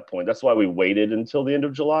capacity by that point. That's why we waited until the end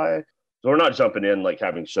of July. So we're not jumping in like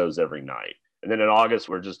having shows every night. And then in August,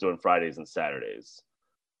 we're just doing Fridays and Saturdays.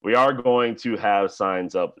 We are going to have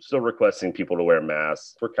signs up, still requesting people to wear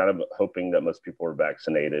masks. We're kind of hoping that most people are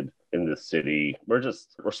vaccinated in this city. We're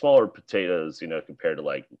smaller potatoes, compared to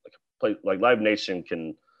like Live Nation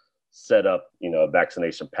can set up, a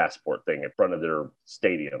vaccination passport thing in front of their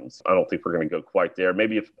stadiums. I don't think we're going to go quite there.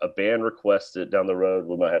 Maybe if a band requests it down the road,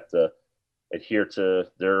 we might have to adhere to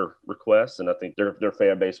their requests, and I think their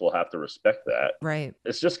fan base will have to respect that. Right.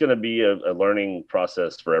 It's just going to be a learning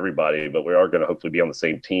process for everybody, but we are going to hopefully be on the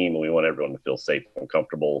same team, and we want everyone to feel safe and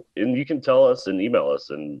comfortable. And you can tell us and email us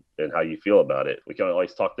and how you feel about it. We can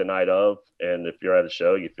always talk the night of, and if you're at a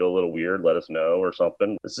show, you feel a little weird, let us know or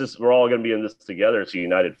something. It's just, we're all going to be in this together. It's a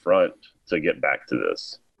united front to get back to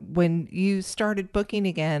this. When you started booking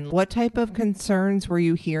again, what type of concerns were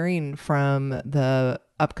you hearing from the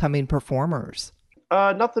upcoming performers?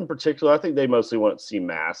 Nothing particular. I think they mostly want to see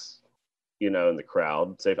masks, in the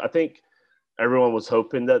crowd. Safe. I think everyone was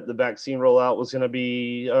hoping that the vaccine rollout was going to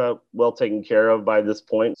be well taken care of by this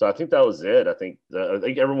point. So I think that was it. I think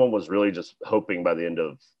everyone was really just hoping by the end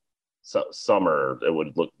of summer it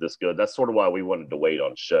would look this good. That's sort of why we wanted to wait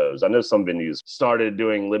on shows. I know some venues started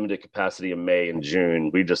doing limited capacity in May and June.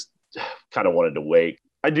 We just kind of wanted to wait.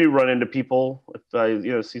 I do run into people if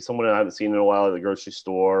I see someone I haven't seen in a while at the grocery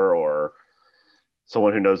store, or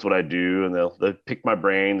someone who knows what I do, and they'll pick my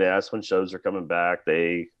brain. They ask when shows are coming back.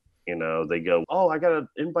 They go, "Oh, I got an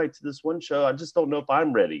invite to this one show. I just don't know if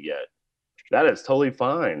I'm ready yet." That is totally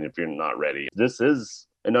fine if you're not ready. This is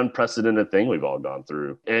an unprecedented thing we've all gone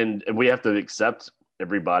through, and we have to accept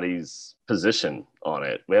everybody's position on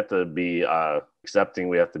it. We have to be accepting.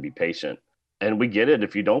 We have to be patient. And we get it.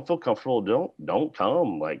 If you don't feel comfortable, don't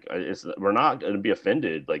come. Like, we're not going to be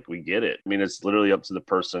offended. Like, we get it. I mean, it's literally up to the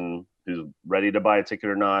person who's ready to buy a ticket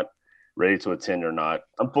or not, ready to attend or not.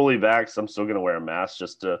 I'm fully vaxxed. I'm still going to wear a mask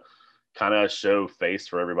just to kind of show face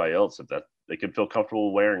for everybody else if that they can feel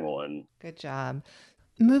comfortable wearing one. Good job.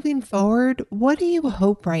 Moving forward, what do you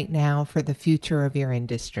hope right now for the future of your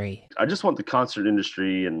industry? I just want the concert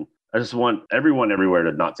industry, and I just want everyone everywhere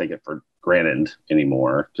to not take it for granted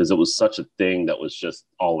anymore, because it was such a thing that was just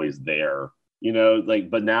always there,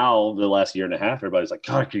 but now the last year and a half, everybody's like,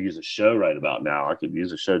 God, I could use a show right about now. I could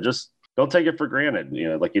use a show. Just don't take it for granted,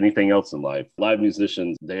 like anything else in life. Live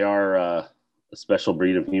musicians, they are a special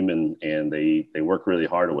breed of human, and they work really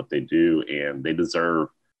hard at what they do, and they deserve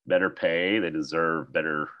better pay. They deserve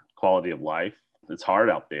better quality of life. It's hard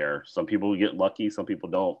out there. Some people get lucky, some people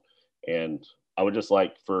don't. And I would just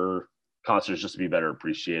like for concerts just to be better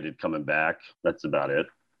appreciated coming back. That's about it.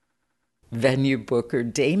 Venue booker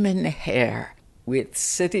Damon Hare. with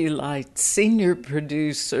City Lights senior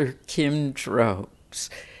producer Kim Drobes.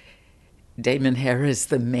 Damon Hare is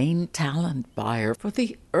the main talent buyer for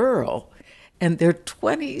the Earl, and their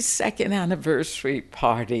 22nd anniversary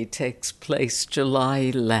party takes place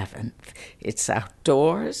July 11th. It's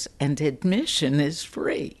outdoors and admission is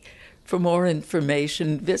free. For more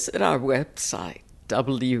information, visit our website,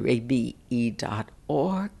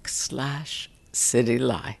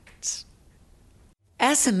 wabe.org/citylights.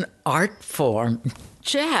 As an art form,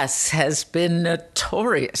 jazz has been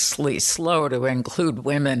notoriously slow to include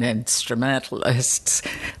women instrumentalists,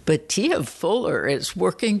 but Tia Fuller is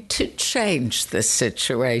working to change the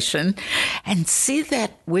situation and see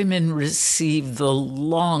that women receive the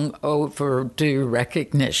long overdue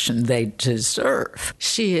recognition they deserve.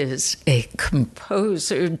 She is a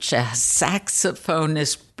composer, jazz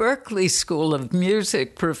saxophonist, Berklee School of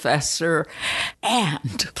Music professor,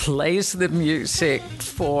 and plays the music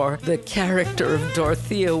for the character of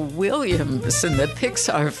Dorothea Williams in the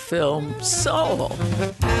Pixar film Soul.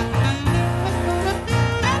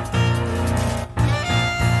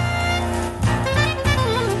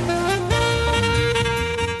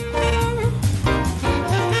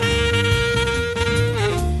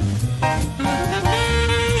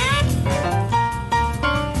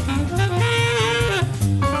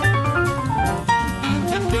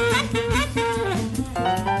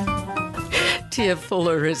 Tia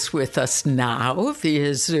Fuller is with us now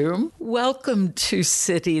via Zoom. Welcome to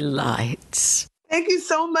City Lights. Thank you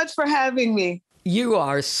so much for having me. You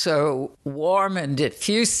are so warm and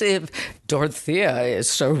effusive. Dorothea is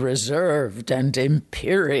so reserved and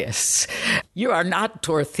imperious. You are not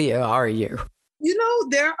Dorothea, are you? You know,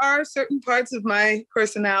 there are certain parts of my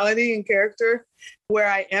personality and character where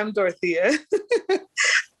I am Dorothea.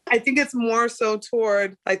 I think it's more so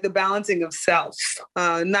toward like the balancing of self,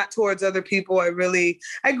 not towards other people. I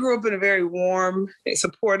grew up in a very warm,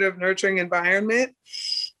 supportive, nurturing environment.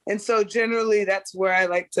 And so generally that's where I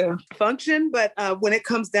like to function. But when it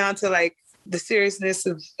comes down to like the seriousness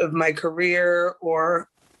of my career or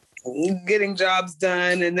getting jobs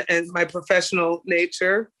done and my professional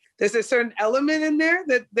nature, there's a certain element in there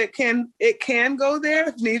that can go there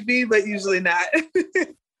if need be, but usually not.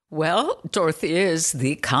 Well, Dorothea is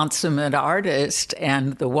the consummate artist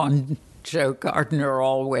and the one Joe Gardner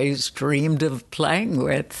always dreamed of playing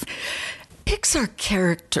with. Pixar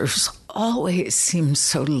characters always seem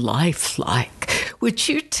so lifelike. Would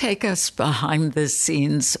you take us behind the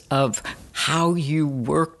scenes of how you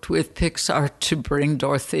worked with Pixar to bring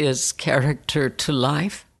Dorothea's character to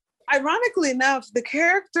life? Ironically enough, the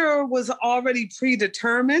character was already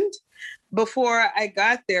predetermined before I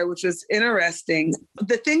got there, which was interesting.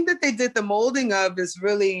 The thing that they did the molding of is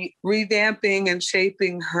really revamping and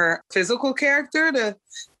shaping her physical character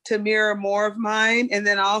to mirror more of mine. And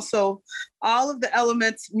then also all of the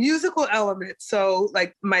elements, musical elements. So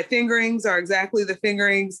like my fingerings are exactly the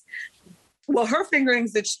fingerings. Well, her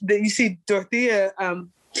fingerings that you see Dorothea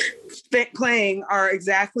playing are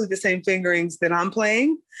exactly the same fingerings that I'm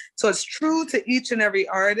playing. So it's true to each and every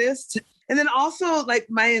artist. And then also like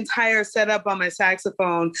my entire setup on my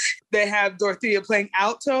saxophone, they have Dorothea playing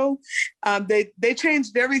alto. They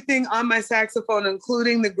changed everything on my saxophone,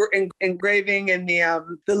 including the engraving and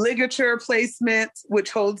the ligature placement, which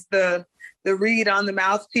holds the reed on the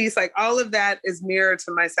mouthpiece. Like all of that is mirrored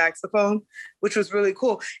to my saxophone, which was really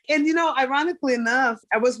cool. And, you know, ironically enough,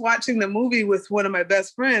 I was watching the movie with one of my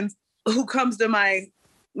best friends who comes to my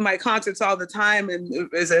concerts all the time and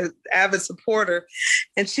is an avid supporter.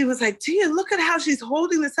 And she was like, Tia, look at how she's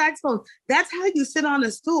holding the saxophone. That's how you sit on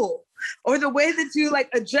a stool. Or the way that you like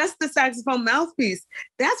adjust the saxophone mouthpiece.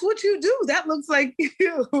 That's what you do. That looks like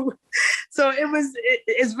you. So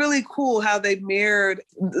it's really cool how they mirrored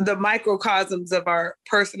the microcosms of our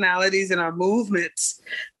personalities and our movements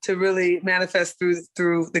to really manifest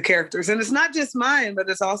through the characters. And it's not just mine, but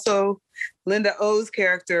it's also Linda O's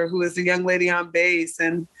character, who is the young lady on bass,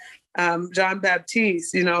 and John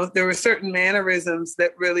Baptiste. You know, there were certain mannerisms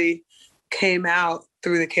that really came out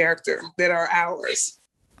through the character that are ours.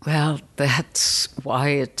 Well, that's why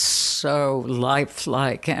it's so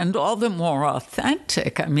lifelike and all the more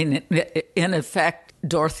authentic. I mean, in effect,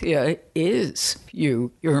 Dorothea is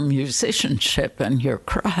you, your musicianship and your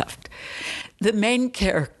craft. The main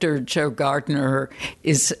character, Joe Gardner,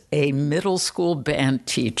 is a middle school band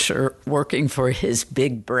teacher working for his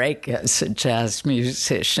big break as a jazz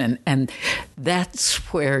musician. And that's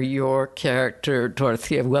where your character,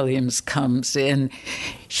 Dorothea Williams, comes in.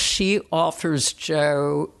 She offers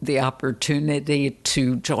Joe the opportunity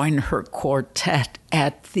to join her quartet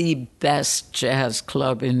at the best jazz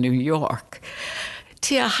club in New York.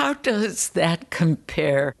 Tia, how does that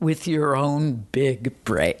compare with your own big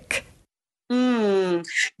break?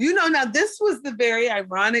 Now this was the very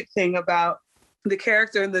ironic thing about the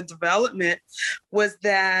character and the development was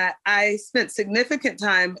that I spent significant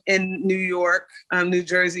time in New York, New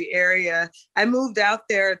Jersey area. I moved out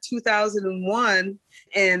there in 2001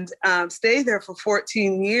 and stayed there for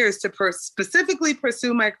 14 years to specifically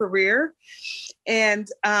pursue my career. And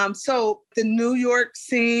so the New York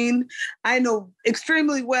scene, I know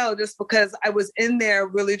extremely well just because I was in there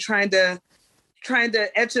really trying to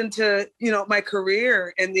etch into, my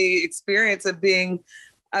career and the experience of being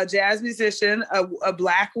a jazz musician, a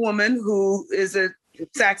Black woman who is a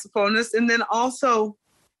saxophonist, and then also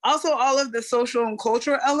all of the social and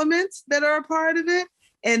cultural elements that are a part of it,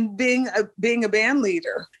 and being a band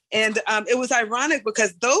leader. And it was ironic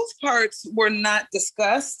because those parts were not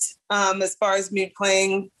discussed as far as me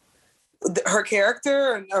playing her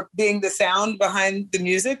character or being the sound behind the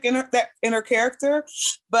music in her character.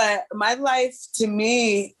 But my life, to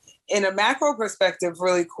me, in a macro perspective,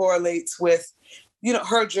 really correlates with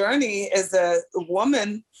her journey as a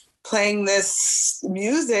woman playing this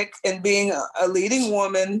music and being a leading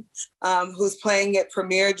woman who's playing at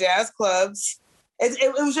premier jazz clubs.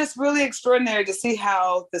 It was just really extraordinary to see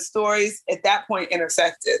how the stories at that point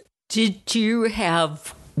intersected. Did you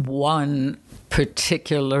have one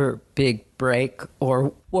particular big break,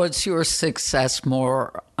 or was your success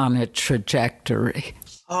more on a trajectory?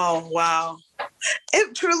 Oh, wow.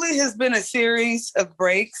 It truly has been a series of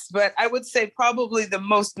breaks, but I would say probably the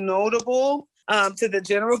most notable to the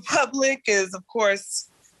general public is, of course,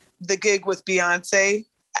 the gig with Beyonce,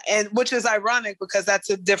 and which is ironic because that's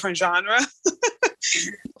a different genre.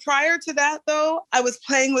 Prior to that, though, I was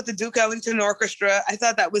playing with the Duke Ellington Orchestra. I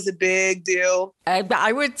thought that was a big deal.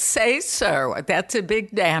 I would say so. That's a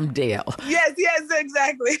big damn deal. Yes,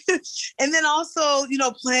 exactly. And then also,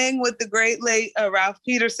 playing with the great late Ralph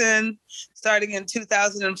Peterson, starting in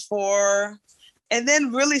 2004. And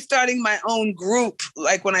then really starting my own group,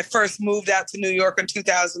 like when I first moved out to New York in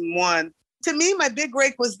 2001. To me, my big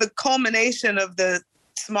break was the culmination of the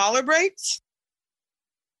smaller breaks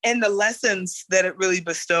and the lessons that it really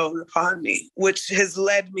bestowed upon me, which has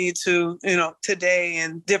led me to, today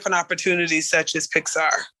and different opportunities such as Pixar.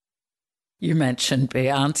 You mentioned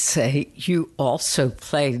Beyonce. You also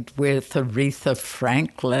played with Aretha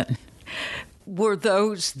Franklin. Were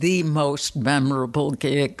those the most memorable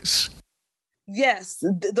gigs? Yes,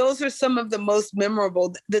 those are some of the most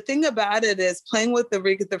memorable. The thing about it is playing with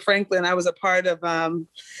Aretha Franklin, I was a part of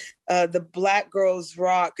the Black Girls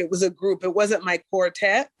Rock. It was a group. It wasn't my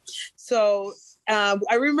quartet. So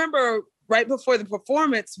I remember right before the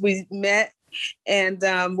performance, we met and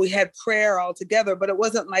we had prayer all together, but it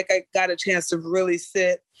wasn't like I got a chance to really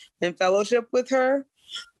sit and fellowship with her.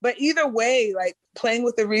 But either way, like playing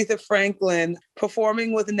with Aretha Franklin,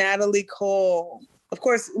 performing with Natalie Cole, of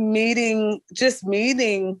course, meeting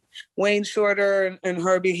Wayne Shorter and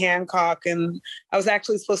Herbie Hancock. And I was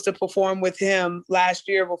actually supposed to perform with him last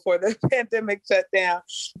year before the pandemic shut down.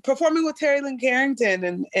 Performing with Terry Lynn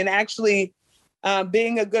Carrington and actually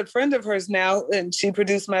being a good friend of hers now. And she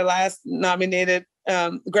produced my last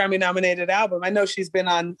Grammy-nominated album. I know she's been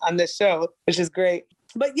on this show, which is great.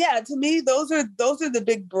 But yeah, to me, those are the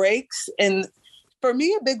big breaks. And for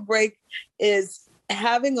me, a big break is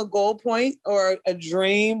having a goal point or a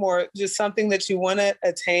dream or just something that you want to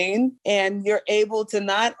attain, and you're able to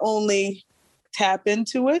not only tap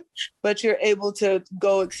into it, but you're able to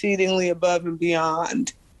go exceedingly above and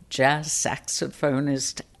beyond. Jazz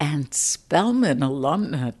saxophonist and Spelman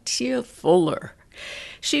alumna Tia Fuller.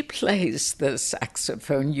 She plays the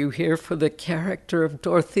saxophone you hear for the character of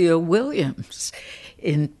Dorothea Williams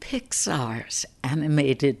in Pixar's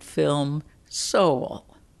animated film Soul.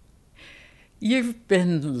 You've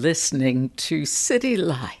been listening to City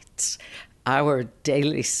Lights, our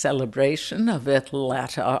daily celebration of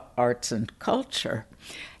Atlanta arts and culture.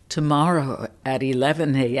 Tomorrow at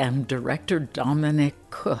 11 a.m., director Dominic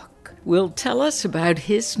Cook will tell us about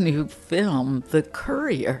his new film, The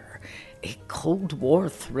Courier, a Cold War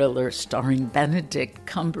thriller starring Benedict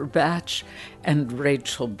Cumberbatch and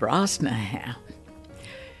Rachel Brosnahan.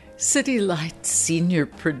 City Lights senior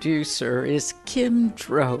producer is Kim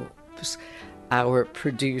Drobes. Our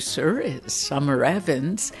producer is Summer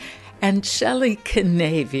Evans, and Shelley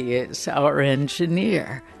Canavy is our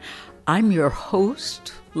engineer. I'm your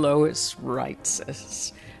host, Lois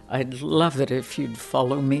Reitzes. I'd love it if you'd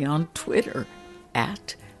follow me on Twitter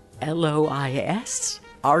at LOISREITZES.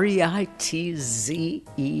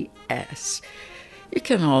 You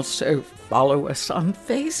can also follow us on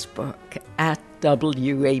Facebook at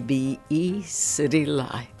WABE City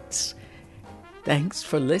Lights. Thanks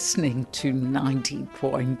for listening to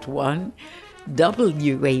 90.1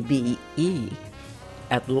 WABE,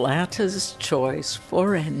 Atlanta's Choice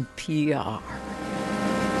for NPR.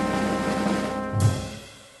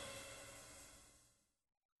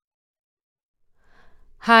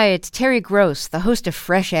 Hi, it's Terry Gross, the host of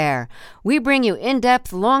Fresh Air. We bring you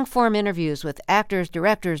in-depth, long-form interviews with actors,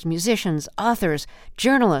 directors, musicians, authors,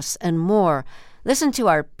 journalists, and more. Listen to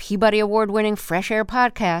our Peabody Award-winning Fresh Air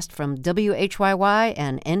podcast from WHYY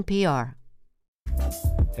and NPR.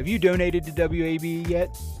 Have you donated to WABE yet?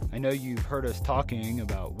 I know you've heard us talking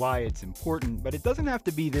about why it's important, but it doesn't have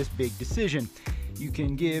to be this big decision. You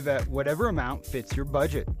can give at whatever amount fits your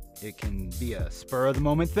budget. It can be a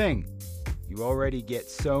spur-of-the-moment thing. You already get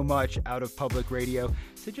so much out of public radio,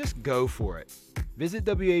 so just go for it. Visit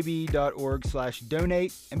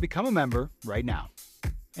WABE.org/donate and become a member right now.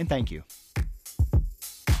 And thank you.